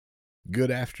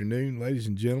Good afternoon, ladies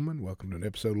and gentlemen. Welcome to an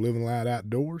episode of Living Loud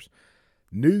Outdoors.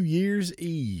 New Year's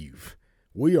Eve.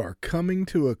 We are coming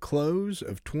to a close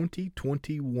of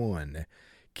 2021.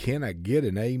 Can I get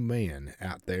an amen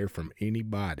out there from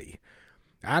anybody?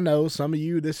 I know some of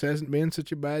you, this hasn't been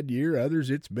such a bad year. Others,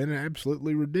 it's been an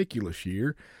absolutely ridiculous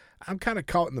year. I'm kind of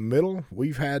caught in the middle.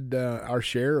 We've had our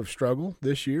share of struggle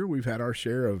this year. We've had our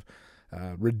share of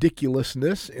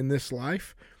ridiculousness in this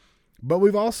life. But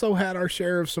we've also had our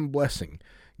share of some blessing.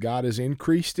 God has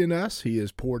increased in us. He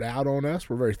has poured out on us.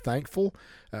 We're very thankful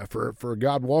for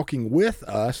God walking with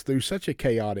us through such a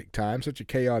chaotic time, such a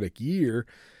chaotic year.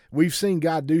 We've seen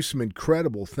God do some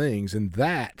incredible things, and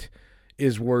that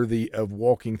is worthy of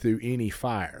walking through any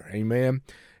fire. Amen.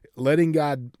 Letting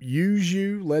God use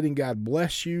you, letting God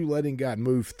bless you, letting God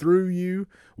move through you,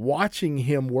 watching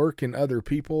Him work in other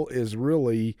people is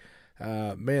really...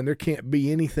 there can't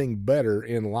be anything better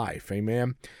in life.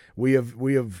 Amen. We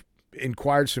have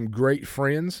acquired some great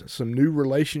friends, some new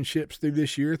relationships through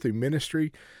this year, through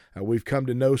ministry. We've come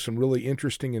to know some really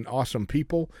interesting and awesome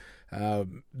people.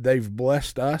 They've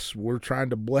blessed us. We're trying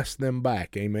to bless them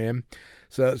back. Amen.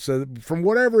 So from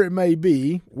whatever it may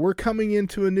be, we're coming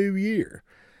into a new year.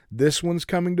 This one's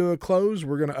coming to a close.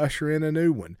 We're going to usher in a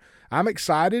new one. I'm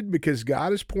excited because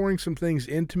God is pouring some things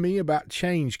into me about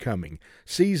change coming,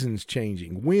 seasons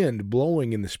changing, wind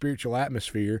blowing in the spiritual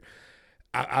atmosphere.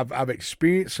 I've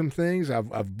experienced some things.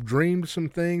 I've dreamed some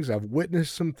things. I've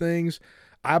witnessed some things.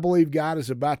 I believe God is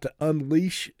about to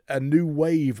unleash a new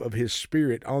wave of His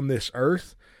Spirit on this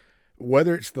earth.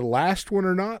 Whether it's the last one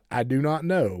or not, I do not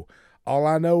know. All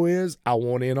I know is I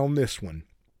want in on this one.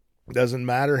 Doesn't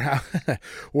matter how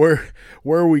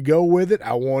where we go with it.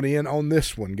 I want in on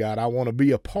this one, God. I want to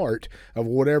be a part of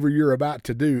whatever you're about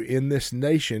to do in this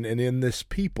nation and in this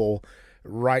people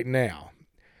right now.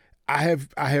 I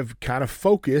have kind of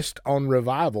focused on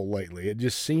revival lately. It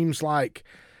just seems like,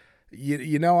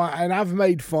 and I've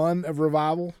made fun of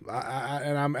revival.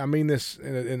 I mean this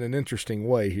in an interesting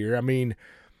way here. I mean,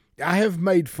 I have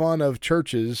made fun of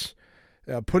churches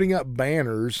putting up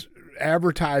banners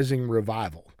advertising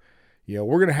revival.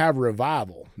 We're going to have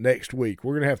revival next week.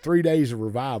 We're going to have 3 days of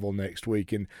revival next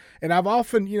week. And I've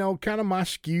often, kind of my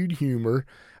skewed humor,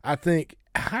 I think,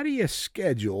 how do you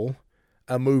schedule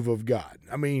a move of God?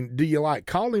 I mean, do you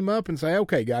call Him up and say,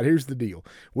 okay, God, here's the deal.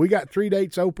 We got 3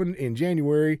 dates open in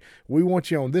January. We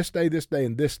want you on this day,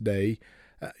 and this day.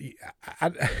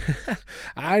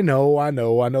 I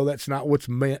know that's not what's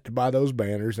meant by those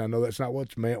banners. I know that's not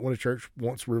what's meant when a church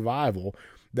wants revival.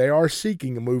 They are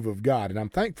seeking a move of God, and I'm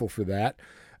thankful for that.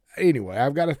 Anyway,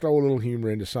 I've got to throw a little humor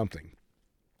into something.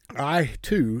 I,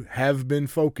 too, have been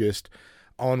focused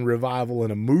on revival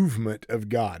and a movement of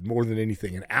God more than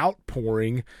anything, an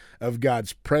outpouring of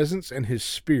God's presence and His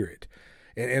Spirit.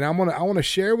 And I want to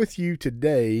share with you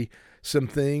today some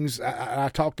things. I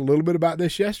talked a little bit about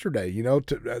this yesterday.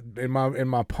 In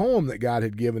my poem that God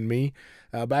had given me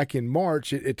back in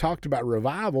March, it talked about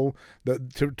revival.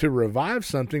 To revive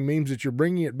something means that you're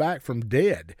bringing it back from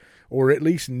dead, or at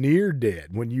least near dead,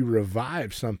 when you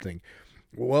revive something.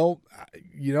 Well,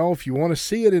 if you want to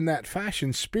see it in that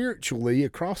fashion, spiritually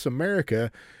across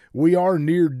America, we are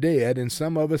near dead, and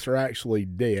some of us are actually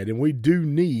dead, and we do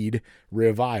need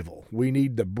revival. We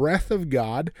need the breath of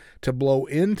God to blow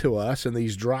into us and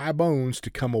these dry bones to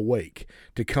come awake,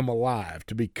 to come alive,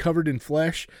 to be covered in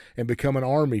flesh and become an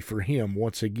army for Him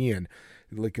once again.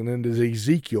 Looking into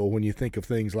Ezekiel when you think of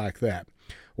things like that.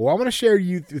 Well, I'm going to share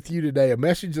with you today a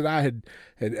message that I had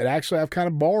actually, I've kind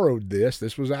of borrowed this.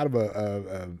 This was out of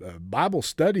a Bible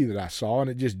study that I saw, and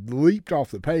it just leaped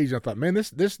off the page. I thought, man,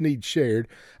 this needs shared.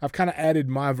 I've kind of added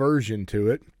my version to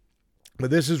it. But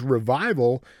this is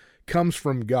revival comes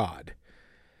from God.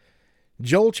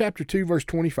 Joel chapter 2, verse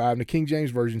 25 in the King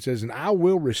James Version says, "And I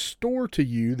will restore to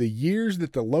you the years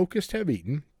that the locust have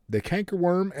eaten, the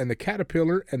cankerworm and the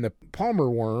caterpillar and the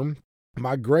palmer worm,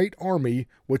 my great army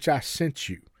which I sent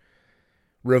you."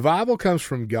 Revival comes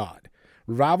from God.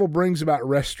 Revival brings about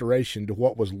restoration to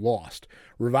what was lost.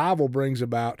 Revival brings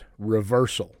about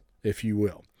reversal, if you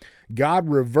will. God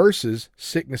reverses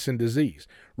sickness and disease.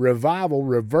 Revival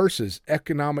reverses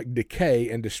economic decay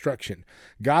and destruction.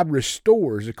 God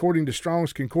restores, according to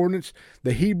Strong's Concordance,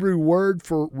 the Hebrew word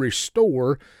for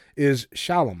restore is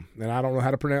shalom. And I don't know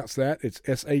how to pronounce that. It's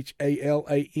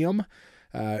S-H-A-L-A-M.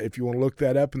 If you want to look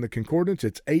that up in the concordance,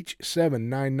 it's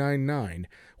H7999,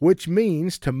 which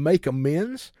means to make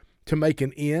amends, to make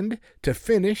an end, to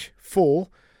finish full,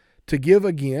 to give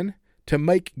again, to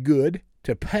make good,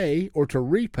 to pay or to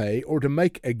repay or to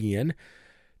make again,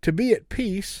 to be at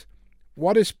peace,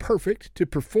 what is perfect, to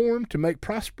perform, to make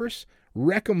prosperous,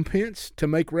 recompense, to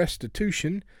make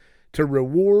restitution, to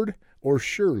reward, or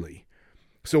surely.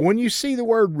 So when you see the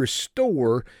word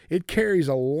restore, it carries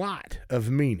a lot of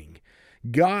meaning.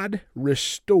 God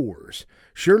restores.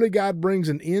 Surely God brings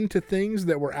an end to things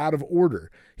that were out of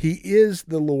order. He is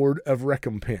the Lord of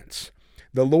recompense.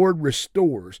 The Lord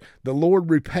restores. The Lord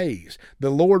repays.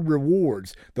 The Lord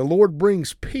rewards. The Lord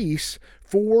brings peace,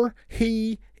 for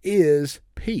He is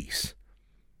peace.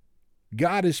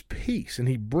 God is peace, and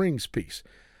He brings peace.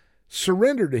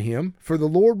 Surrender to Him, for the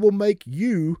Lord will make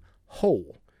you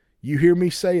whole. You hear me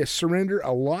say a surrender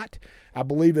a lot. I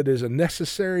believe it is a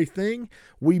necessary thing.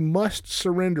 We must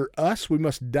surrender us. We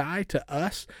must die to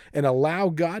us and allow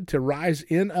God to rise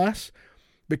in us,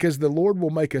 because the Lord will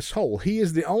make us whole. He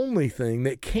is the only thing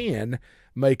that can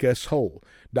make us whole.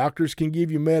 Doctors can give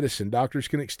you medicine. Doctors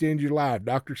can extend your life.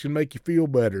 Doctors can make you feel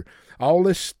better. All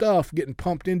this stuff getting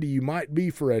pumped into you might be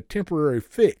for a temporary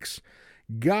fix.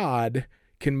 God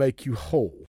can make you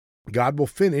whole. God will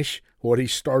finish what He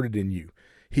started in you.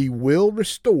 He will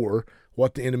restore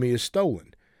what the enemy has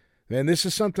stolen. And this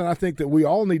is something I think that we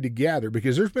all need to gather,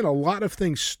 because there's been a lot of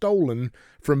things stolen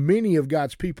from many of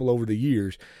God's people over the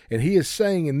years. And He is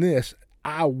saying in this,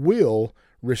 I will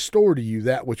restore to you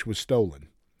that which was stolen.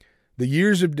 The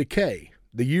years of decay,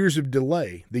 the years of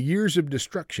delay, the years of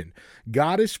destruction.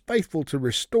 God is faithful to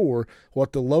restore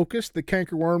what the locust, the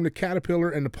cankerworm, the caterpillar,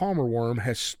 and the palmer worm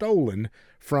has stolen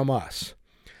from us.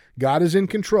 God is in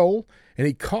control, and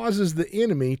He causes the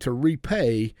enemy to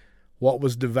repay what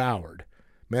was devoured.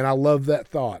 Man, I love that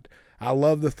thought. I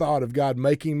love the thought of God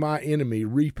making my enemy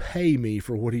repay me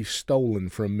for what he's stolen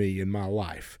from me in my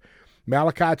life.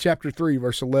 Malachi chapter 3,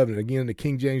 verse 11, again, the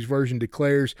King James Version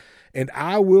declares, "And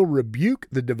I will rebuke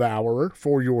the devourer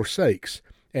for your sakes,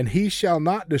 and he shall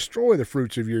not destroy the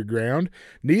fruits of your ground,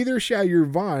 neither shall your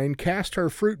vine cast her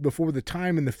fruit before the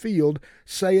time in the field,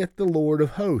 saith the Lord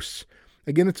of hosts."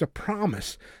 Again, it's a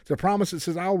promise. It's a promise that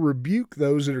says, I'll rebuke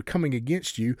those that are coming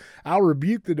against you. I'll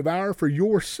rebuke the devourer for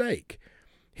your sake.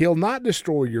 He'll not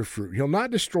destroy your fruit. He'll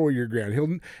not destroy your ground.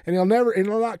 He'll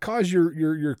not cause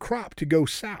your crop to go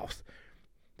south,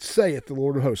 saith the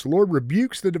Lord of hosts. The Lord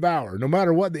rebukes the devourer. No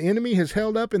matter what the enemy has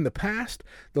held up in the past,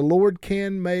 the Lord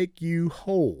can make you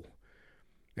whole.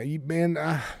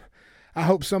 Now, I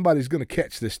hope somebody's going to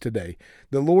catch this today.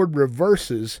 The Lord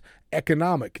reverses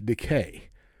economic decay.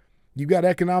 You got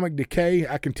economic decay.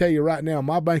 I can tell you right now,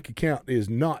 my bank account is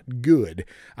not good.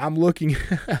 I'm looking,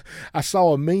 I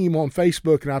saw a meme on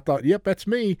Facebook and I thought, yep, that's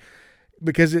me,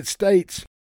 because it states,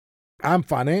 I'm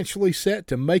financially set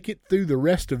to make it through the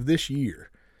rest of this year.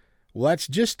 Well, that's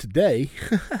just today.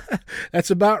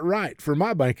 That's about right for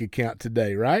my bank account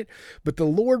today, right? But the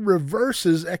Lord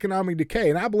reverses economic decay.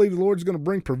 And I believe the Lord's going to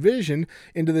bring provision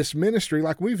into this ministry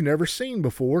like we've never seen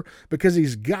before, because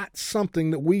He's got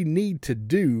something that we need to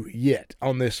do yet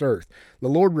on this earth. The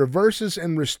Lord reverses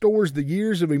and restores the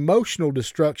years of emotional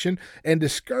destruction and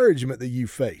discouragement that you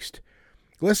faced.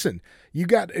 Listen, you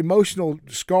got emotional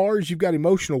scars, you've got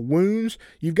emotional wounds,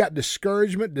 you've got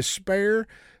discouragement, despair.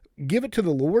 Give it to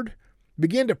the Lord.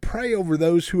 Begin to pray over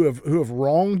those who have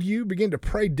wronged you. Begin to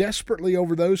pray desperately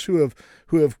over those who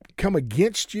have come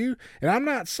against you. And I'm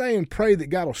not saying pray that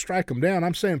God will strike them down.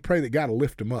 I'm saying pray that God will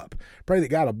lift them up. Pray that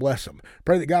God will bless them.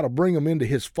 Pray that God will bring them into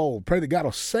His fold. Pray that God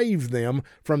will save them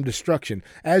from destruction.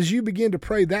 As you begin to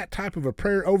pray that type of a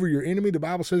prayer over your enemy, the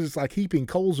Bible says it's like heaping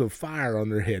coals of fire on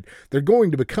their head. They're going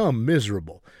to become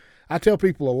miserable. I tell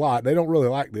people a lot, they don't really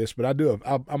like this, but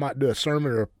I might do a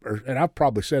sermon, and I've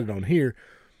probably said it on here.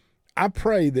 I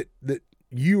pray that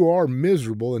you are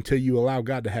miserable until you allow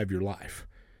God to have your life.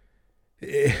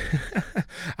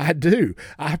 I do.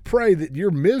 I pray that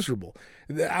you're miserable.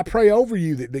 I pray over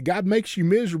you that God makes you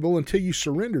miserable until you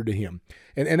surrender to Him.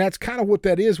 And that's kind of what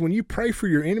that is when you pray for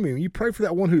your enemy, when you pray for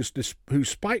that one who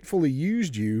spitefully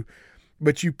used you,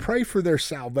 but you pray for their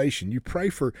salvation. You pray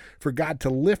for God to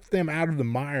lift them out of the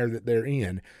mire that they're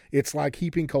in. It's like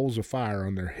heaping coals of fire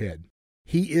on their head.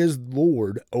 He is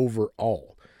Lord over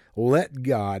all. Let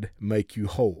God make you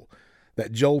whole.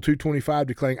 That Joel 2:25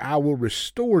 declaring, I will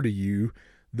restore to you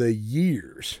the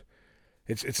years.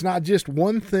 It's not just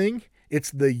one thing.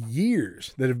 It's the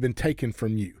years that have been taken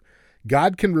from you.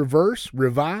 God can reverse,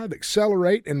 revive,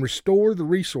 accelerate, and restore the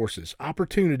resources,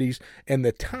 opportunities, and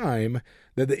the time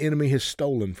that the enemy has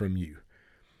stolen from you.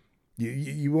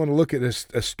 You want to look at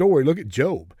a story, look at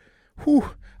Job.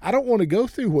 I don't want to go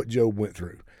through what Job went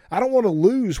through. I don't want to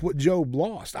lose what Job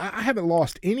lost. I haven't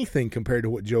lost anything compared to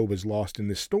what Job has lost in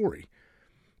this story.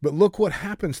 But look what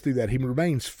happens through that. He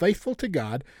remains faithful to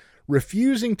God,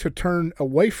 refusing to turn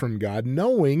away from God,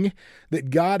 knowing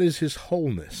that God is His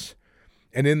wholeness.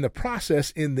 And in the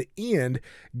process, in the end,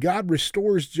 God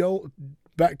restores Job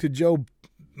back to Job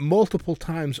multiple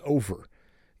times over.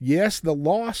 Yes, the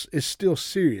loss is still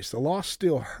serious. The loss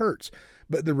still hurts,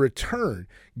 but the return,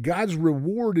 God's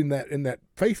reward in that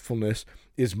faithfulness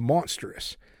is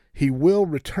monstrous. He will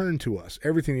return to us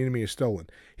everything the enemy has stolen.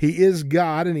 He is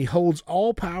God, and he holds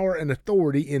all power and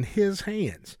authority in his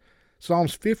hands.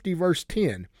 Psalms 50, verse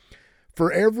 10.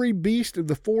 For every beast of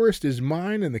the forest is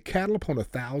mine, and the cattle upon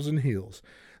 1,000 hills.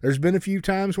 There's been a few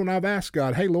times when I've asked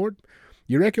God, hey, Lord,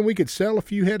 you reckon we could sell a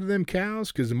few head of them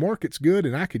cows? Because the market's good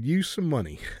and I could use some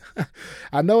money.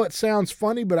 I know it sounds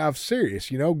funny, but I'm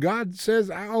serious. God says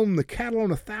I own the cattle on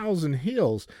 1,000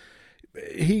 hills.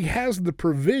 He has the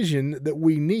provision that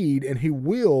we need, and he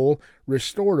will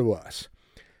restore to us.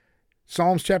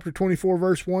 Psalms chapter 24,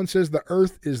 verse 1 says, the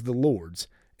earth is the Lord's,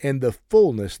 and the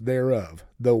fullness thereof,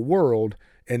 the world,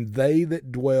 and they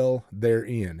that dwell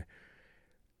therein.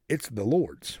 It's the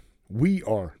Lord's. We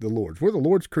are the Lord's. We're the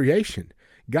Lord's creation.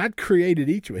 God created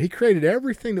each of it. He created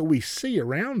everything that we see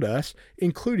around us,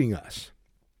 including us.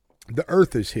 The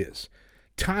earth is his.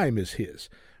 Time is his.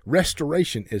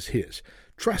 Restoration is his.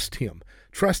 Trust him.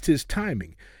 Trust his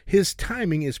timing. His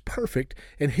timing is perfect,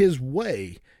 and his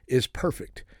way is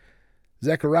perfect.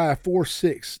 Zechariah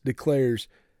 4:6 declares,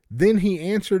 Then he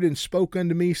answered and spoke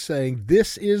unto me, saying,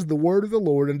 This is the word of the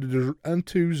Lord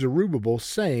unto Zerubbabel,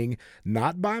 saying,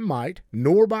 Not by might,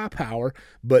 nor by power,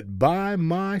 but by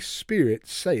my Spirit,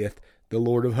 saith the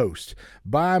Lord of hosts.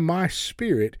 By my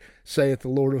Spirit, saith the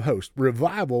Lord of hosts.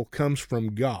 Revival comes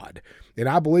from God. And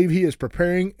I believe he is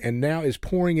preparing and now is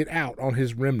pouring it out on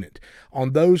his remnant,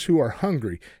 on those who are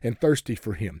hungry and thirsty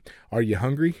for him. Are you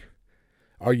hungry?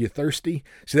 Are you thirsty?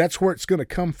 See, that's where it's going to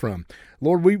come from.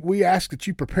 Lord, we ask that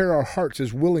you prepare our hearts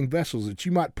as willing vessels, that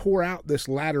you might pour out this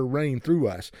latter rain through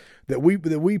us, that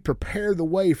we prepare the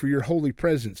way for your holy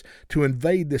presence to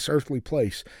invade this earthly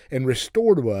place and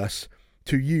restore to us,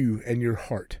 to you and your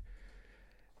heart.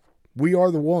 We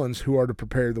are the ones who are to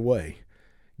prepare the way.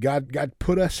 God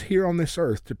put us here on this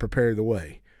earth to prepare the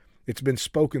way. It's been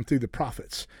spoken through the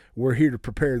prophets. We're here to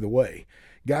prepare the way.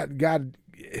 God,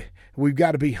 we've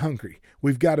got to be hungry.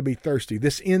 We've got to be thirsty.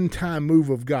 This end time move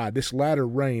of God, this latter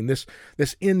rain, this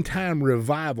end time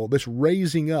revival, this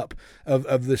raising up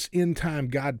of this end time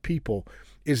God people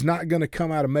is not going to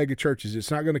come out of mega churches.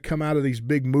 It's not going to come out of these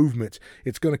big movements.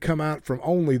 It's going to come out from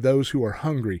only those who are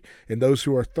hungry and those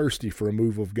who are thirsty for a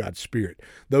move of God's Spirit,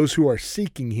 those who are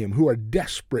seeking him, who are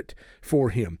desperate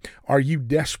for him. Are you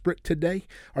desperate today?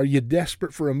 Are you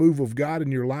desperate for a move of God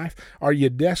in your life? Are you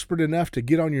desperate enough to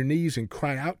get on your knees and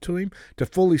cry out to him, to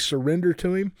fully surrender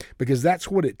to him? Because that's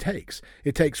what it takes.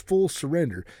 It takes full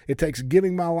surrender. It takes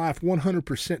giving my life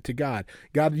 100% to God.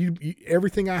 God, you,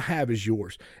 everything I have is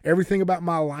yours. Everything about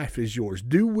my life is yours.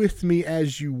 Do with me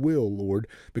as you will, Lord,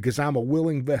 because I'm a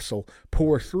willing vessel.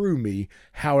 Pour through me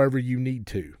however you need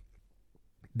to.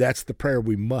 That's the prayer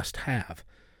we must have.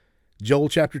 Joel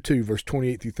chapter 2, verse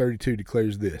 28 through 32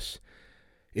 declares this: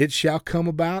 It shall come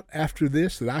about after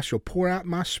this that I shall pour out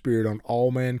my Spirit on all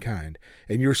mankind,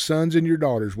 and your sons and your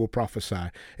daughters will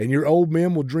prophesy, and your old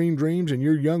men will dream dreams, and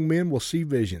your young men will see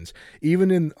visions.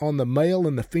 Even on the male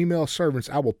and the female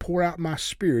servants I will pour out my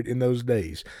Spirit in those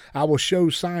days. I will show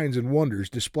signs and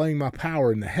wonders, displaying my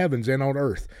power in the heavens and on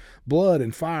earth, blood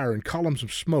and fire and columns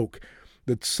of smoke.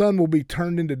 The sun will be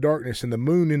turned into darkness and the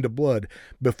moon into blood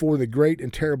before the great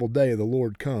and terrible day of the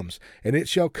Lord comes. And it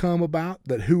shall come about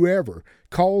that whoever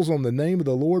calls on the name of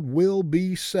the Lord will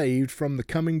be saved from the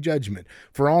coming judgment.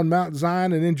 For on Mount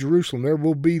Zion and in Jerusalem there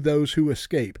will be those who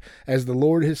escape, as the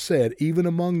Lord has said, even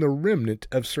among the remnant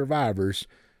of survivors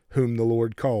whom the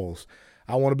Lord calls.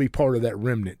 I want to be part of that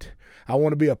remnant. I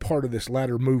want to be a part of this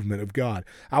latter movement of God.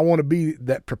 I want to be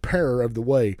that preparer of the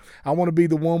way. I want to be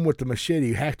the one with the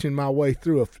machete hatching my way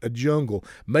through a jungle,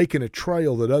 making a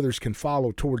trail that others can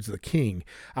follow towards the King.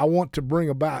 I want to bring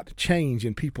about change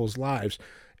in people's lives.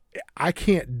 I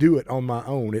can't do it on my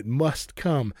own. It must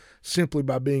come simply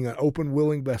by being an open,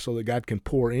 willing vessel that God can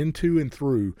pour into and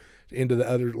through into the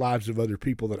other lives of other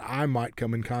people that I might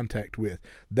come in contact with.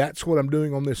 That's what I'm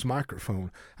doing on this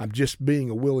microphone. I'm just being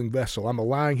a willing vessel. I'm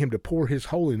allowing him to pour his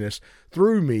holiness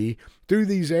through me, through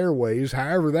these airwaves,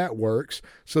 however that works,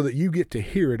 so that you get to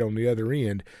hear it on the other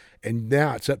end. And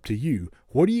now it's up to you.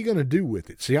 What are you going to do with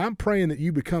it? See, I'm praying that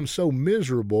you become so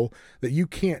miserable that you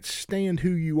can't stand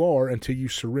who you are until you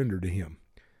surrender to him.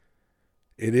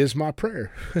 It is my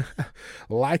prayer.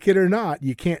 Like it or not,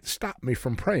 you can't stop me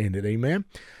from praying it. Amen.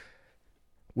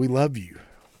 We love you.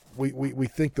 We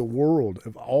think the world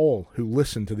of all who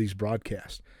listen to these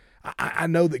broadcasts. I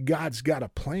know that God's got a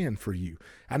plan for you.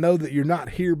 I know that you're not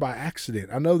here by accident.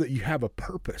 I know that you have a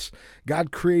purpose.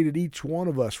 God created each one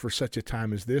of us for such a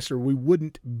time as this, or we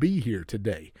wouldn't be here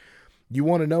today. You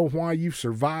want to know why you've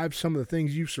survived some of the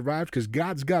things you've survived? Because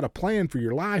God's got a plan for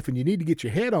your life, and you need to get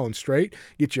your head on straight,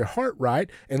 get your heart right,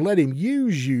 and let him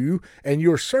use you and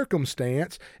your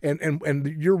circumstance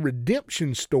and your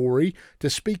redemption story to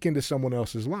speak into someone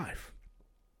else's life.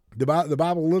 The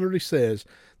Bible literally says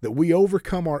that we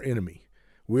overcome our enemy.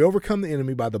 We overcome the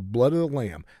enemy by the blood of the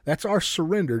Lamb. That's our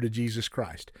surrender to Jesus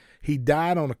Christ. He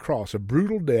died on a cross, a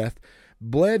brutal death,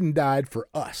 bled and died for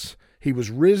us. He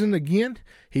was risen again.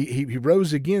 He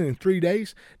rose again in 3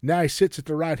 days. Now he sits at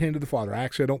the right hand of the Father.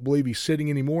 Actually, I don't believe he's sitting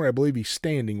anymore. I believe he's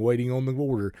standing, waiting on the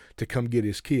order to come get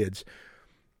his kids.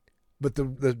 But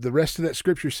the rest of that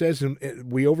scripture says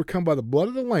we overcome by the blood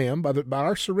of the Lamb, by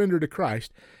our surrender to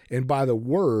Christ, and by the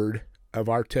word of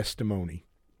our testimony.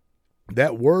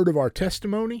 That word of our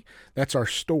testimony, that's our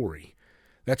story.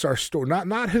 That's our story.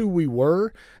 Not who we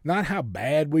were, not how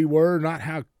bad we were, not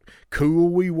how cool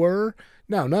we were.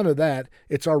 No, none of that.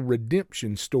 It's our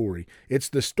redemption story. It's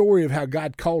the story of how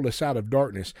God called us out of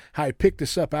darkness, how he picked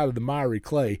us up out of the miry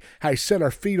clay, how he set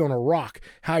our feet on a rock,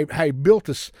 how he built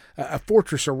us a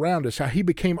fortress around us, how he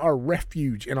became our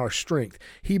refuge and our strength.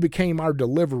 He became our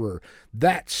deliverer.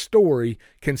 That story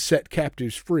can set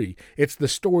captives free. It's the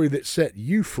story that set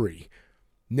you free.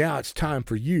 Now it's time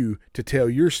for you to tell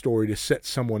your story to set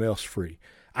someone else free.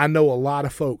 I know a lot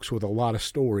of folks with a lot of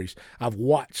stories. I've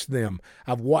watched them.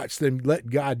 Let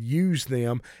God use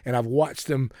them, and I've watched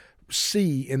them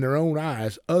see in their own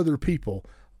eyes other people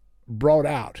brought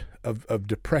out of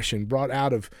depression, brought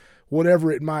out of whatever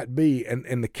it might be,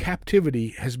 and the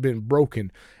captivity has been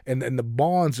broken, and the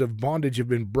bonds of bondage have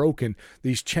been broken.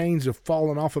 These chains have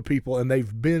fallen off of people, and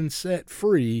they've been set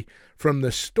free from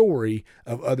the story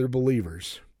of other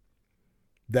believers.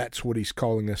 That's what he's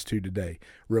calling us to today.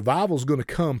 Revival is going to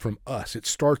come from us. It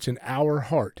starts in our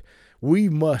heart. We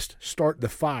must start the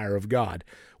fire of God.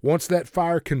 Once that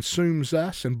fire consumes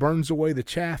us and burns away the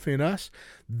chaff in us,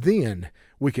 then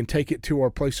we can take it to our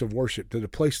place of worship, to the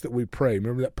place that we pray.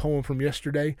 Remember that poem from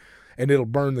yesterday? And it'll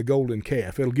burn the golden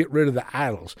calf. It'll get rid of the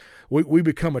idols. We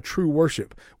become a true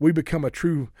worship. We become a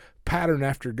true pattern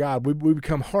after God. We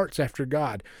become hearts after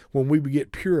God when we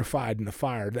get purified in the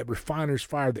fire, that refiner's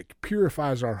fire that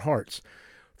purifies our hearts.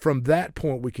 From that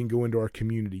point, we can go into our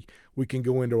community. We can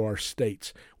go into our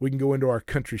states. We can go into our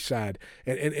countryside.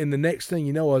 And the next thing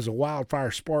you know, as a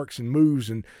wildfire sparks and moves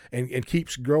and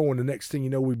keeps growing, the next thing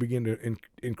you know, we begin to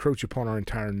encroach upon our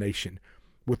entire nation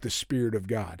with the Spirit of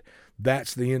God.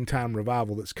 That's the end time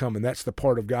revival that's coming. That's the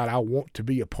part of God I want to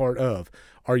be a part of.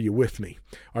 Are you with me?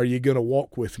 Are you going to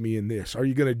walk with me in this? Are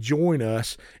you going to join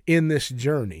us in this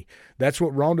journey? That's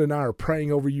what Rhonda and I are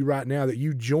praying over you right now, that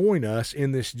you join us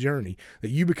in this journey,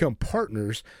 that you become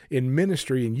partners in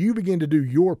ministry, and you begin to do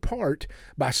your part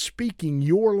by speaking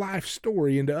your life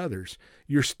story into others,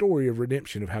 your story of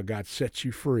redemption, of how God sets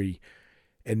you free,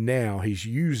 and now he's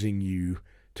using you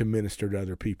to minister to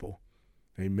other people.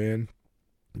 Amen.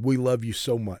 We love you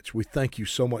so much. We thank you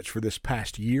so much for this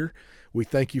past year. We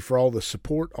thank you for all the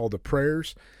support, all the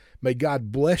prayers. May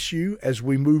God bless you as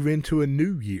we move into a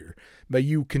new year. May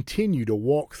you continue to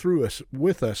walk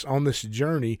with us on this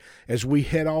journey as we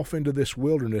head off into this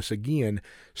wilderness again,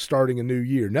 starting a new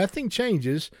year. Nothing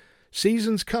changes.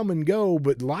 Seasons come and go,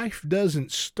 but life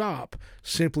doesn't stop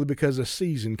simply because a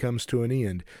season comes to an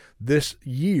end. This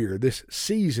year, this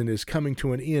season is coming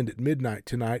to an end at midnight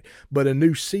tonight, but a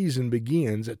new season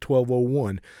begins at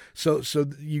 12:01. So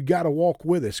you got to walk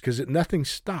with us, because nothing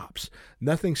stops.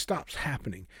 Nothing stops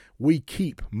happening. We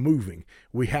keep moving.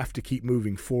 We have to keep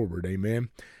moving forward.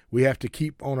 Amen. We have to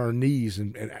keep on our knees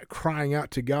and crying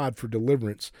out to God for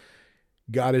deliverance.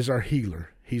 God is our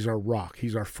healer. He's our rock.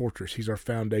 He's our fortress. He's our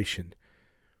foundation.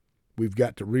 We've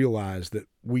got to realize that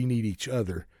we need each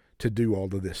other to do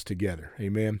all of this together.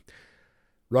 Amen.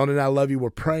 Ron and I love you. We're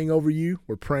praying over you.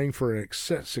 We're praying for a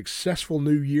successful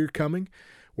new year coming.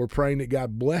 We're praying that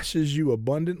God blesses you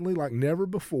abundantly like never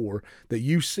before, that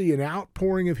you see an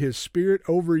outpouring of his Spirit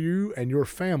over you and your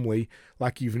family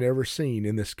like you've never seen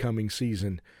in this coming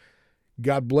season.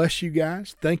 God bless you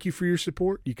guys. Thank you for your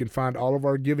support. You can find all of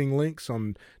our giving links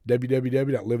on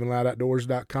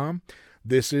www.livingloudoutdoors.com.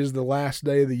 This is the last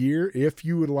day of the year. If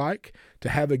you would like to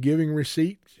have a giving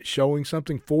receipt showing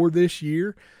something for this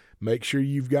year, make sure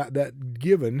you've got that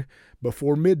given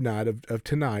before midnight of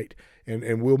tonight,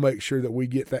 and we'll make sure that we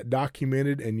get that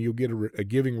documented, and you'll get a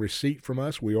giving receipt from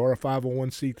us. We are a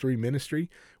 501c3 ministry.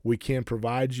 We can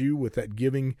provide you with that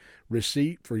giving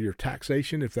receipt for your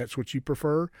taxation if that's what you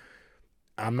prefer.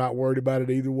 I'm not worried about it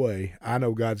either way. I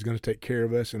know God's going to take care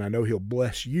of us, and I know he'll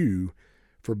bless you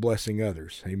for blessing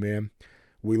others. Amen.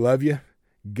 We love you.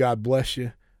 God bless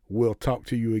you. We'll talk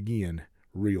to you again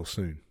real soon.